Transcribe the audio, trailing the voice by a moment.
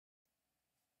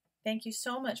Thank you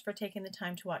so much for taking the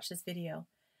time to watch this video.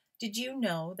 Did you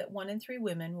know that 1 in 3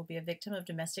 women will be a victim of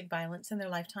domestic violence in their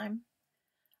lifetime?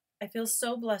 I feel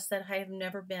so blessed that I have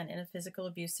never been in a physical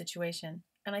abuse situation,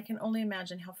 and I can only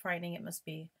imagine how frightening it must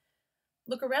be.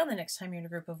 Look around the next time you're in a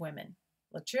group of women.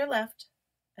 Look to your left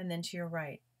and then to your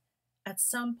right. At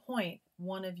some point,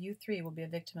 one of you 3 will be a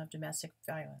victim of domestic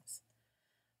violence.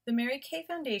 The Mary Kay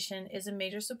Foundation is a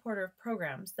major supporter of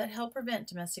programs that help prevent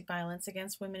domestic violence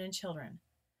against women and children.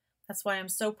 That's why I'm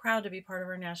so proud to be part of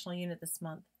our national unit this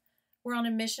month. We're on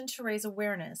a mission to raise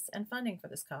awareness and funding for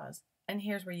this cause, and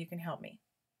here's where you can help me.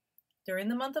 During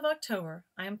the month of October,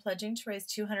 I am pledging to raise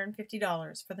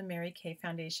 $250 for the Mary Kay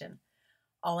Foundation.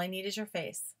 All I need is your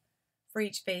face. For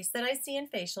each face that I see in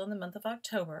facial in the month of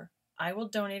October, I will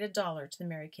donate $1 to the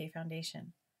Mary Kay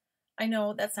Foundation. I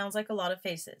know that sounds like a lot of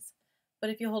faces, but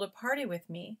if you hold a party with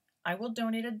me, I will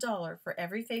donate $1 for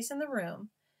every face in the room,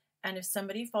 and if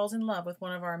somebody falls in love with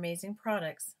one of our amazing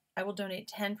products, I will donate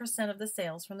 10% of the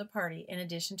sales from the party in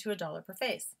addition to $1 per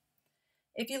face.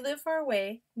 If you live far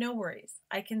away, no worries.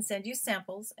 I can send you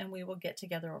samples and we will get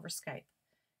together over Skype.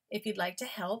 If you'd like to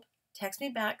help, text me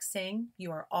back saying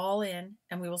you are all in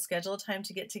and we will schedule a time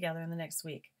to get together in the next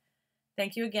week.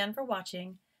 Thank you again for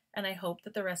watching, and I hope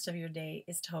that the rest of your day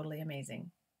is totally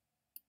amazing.